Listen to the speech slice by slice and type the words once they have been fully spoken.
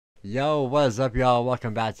Yo, what is up, y'all?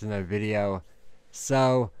 Welcome back to another video.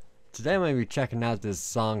 So, today I'm going to be checking out this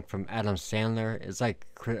song from Adam Sandler. It's like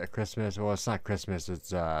Christmas. Well, it's not Christmas.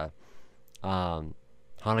 It's Hanukkah.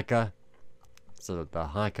 So the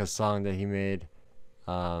Hanukkah song that he made.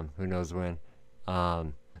 Who knows when.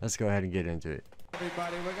 Let's go ahead and get into it.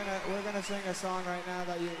 Everybody, we're gonna sing a song right now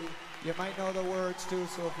that you might know the words to.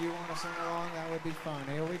 So if you want to sing along, that would be fun.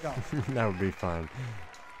 Here we go. That would be fun.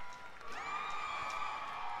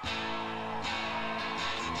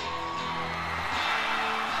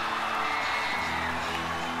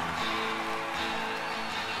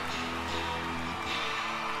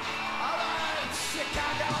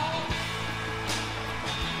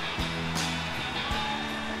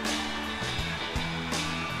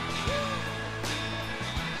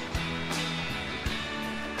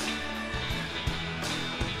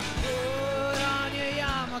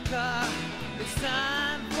 It's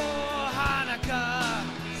time for Hanukkah.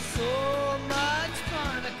 So much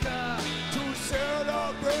Hanukkah to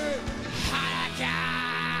celebrate Hanukkah.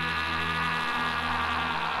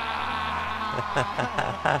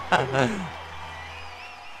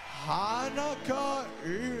 Hanukkah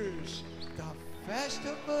is the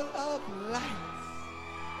festival of lights.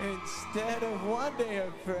 Instead of one day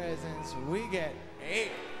of presents, we get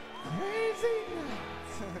 8 crazy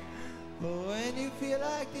nights. But when you feel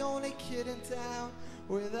like the only kid in town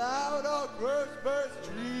without a Christmas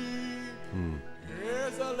tree,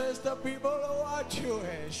 here's a list of people who are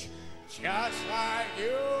Jewish, just like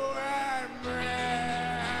you and me.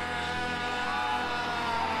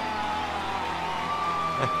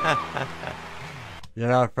 You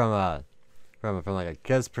know, from like a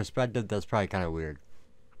kid's perspective, that's probably kind of weird.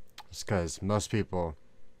 Just because most people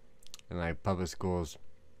in like public schools,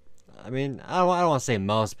 I mean, I don't want to say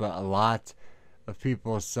most, but a lot of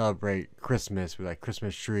people celebrate Christmas with like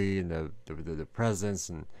Christmas tree and the presents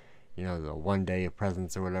and, you know, the one day of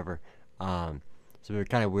presents or whatever. So it'd be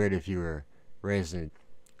kind of weird if you were raised in,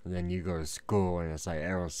 and then you go to school and it's like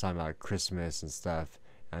everyone's talking about Christmas and stuff,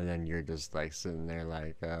 and then you're just like sitting there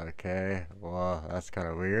like, okay, well, that's kind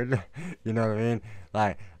of weird. You know what I mean?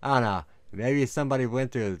 Like, I don't know. Maybe somebody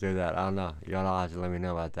went through that. I don't know. Y'all all have to let me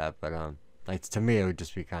know about that, but like, to me, it would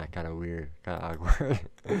just be kind of weird, kind of awkward.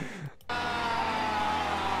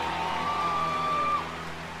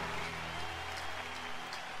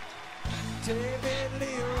 David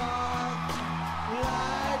Lee Roth,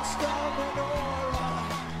 Lightstorm Menorah,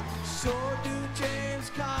 so do James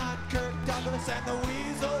Caan, Kirk Douglas, and the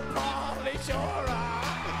Weasel Pauly Shore.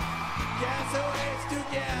 Guess who is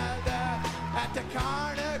together at the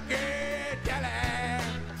Carnegie Deli?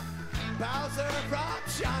 Bowser from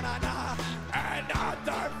Chanukah and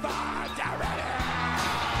Arthur Fontarelli.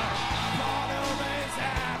 Paul Newman's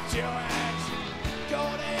half Jewish,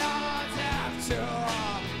 Goldie Hawn's half Jew.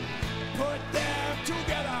 Put them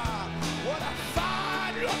together, what a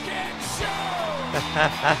fine-looking show!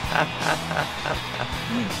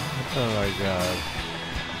 Oh my god.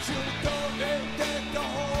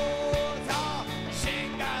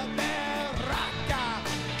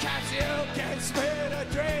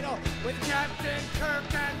 With Captain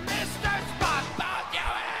Kirk and Mr. Spock, both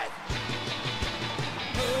Jewish.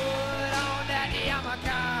 Put on that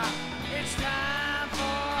yarmulke, it's time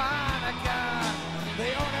for Hanukkah. The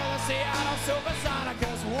owner of the Seattle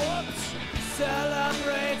Supersonicers, whoops,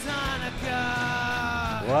 celebrates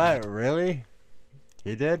Hanukkah. What? Really?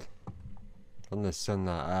 He did? From the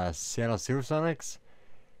Seattle Supersonics?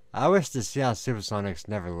 I wish the Seattle Supersonics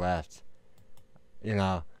never left. You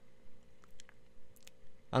know,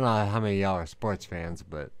 I don't know how many of y'all are sports fans,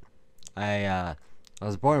 but I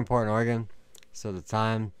was born in Portland, Oregon, so at the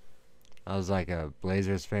time I was like a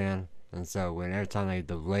Blazers fan, and so every time like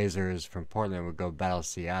the Blazers from Portland would go battle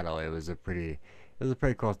Seattle, it was a pretty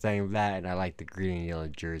cool thing. That, and I liked the green and yellow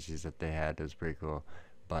jerseys that they had. It was pretty cool.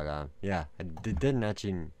 But yeah, I didn't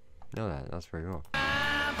actually know that. That was pretty cool.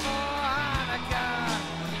 Time for Hanukkah.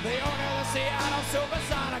 The owner of the Seattle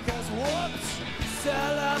Supersonicers, whoops,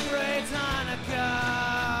 celebrates Hanukkah.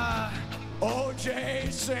 O.J.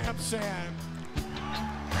 Simpson,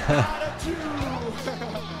 not a Jew,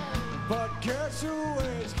 but guess who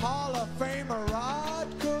is Hall of Famer Rod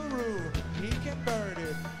Carew? He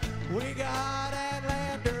converted. We got Ann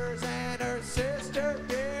Landers and her sister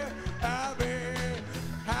here, Abby.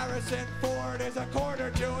 Harrison Ford is a quarter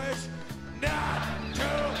Jewish, not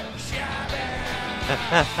too shabby.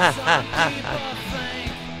 Some people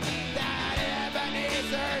think that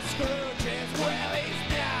Ebenezer Scrooge is Willie's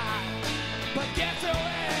dad, but guess who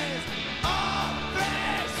is? Oh,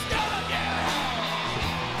 British Stooges!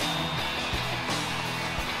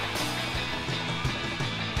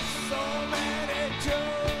 So many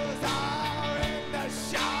Jews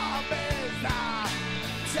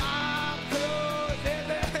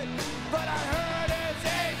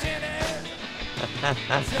Oh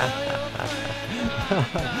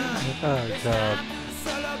god.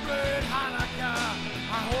 Celebrate Hanukkah.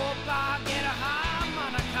 I hope I get a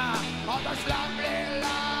harmonica on this lovely,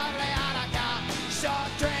 lovely Hanukkah. So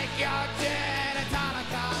drink your gin and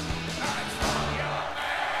tonica and smoke your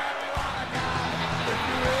marijuana. If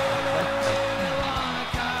you really, really wanna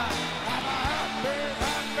have a happy,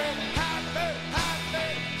 happy, happy,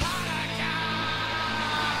 happy Hanukkah.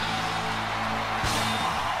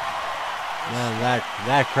 Man,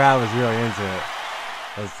 that crowd was really into it.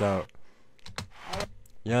 That's dope.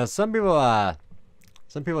 You know, some people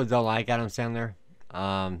don't like Adam Sandler.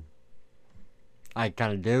 I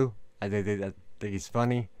kind of do. I think he's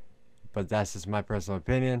funny, but that's just my personal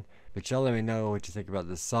opinion. But y'all let me know what you think about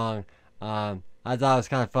this song. I thought it was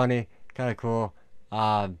kind of funny, kind of cool.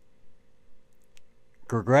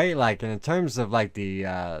 Great, like in terms of like the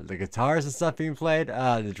guitars and stuff being played,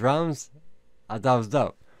 the drums, I thought it was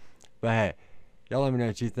dope. But hey, y'all let me know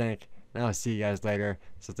what you think, and I'll see you guys later.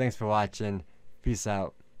 So thanks for watching. Peace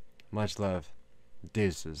out. Much love.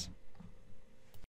 Deuces.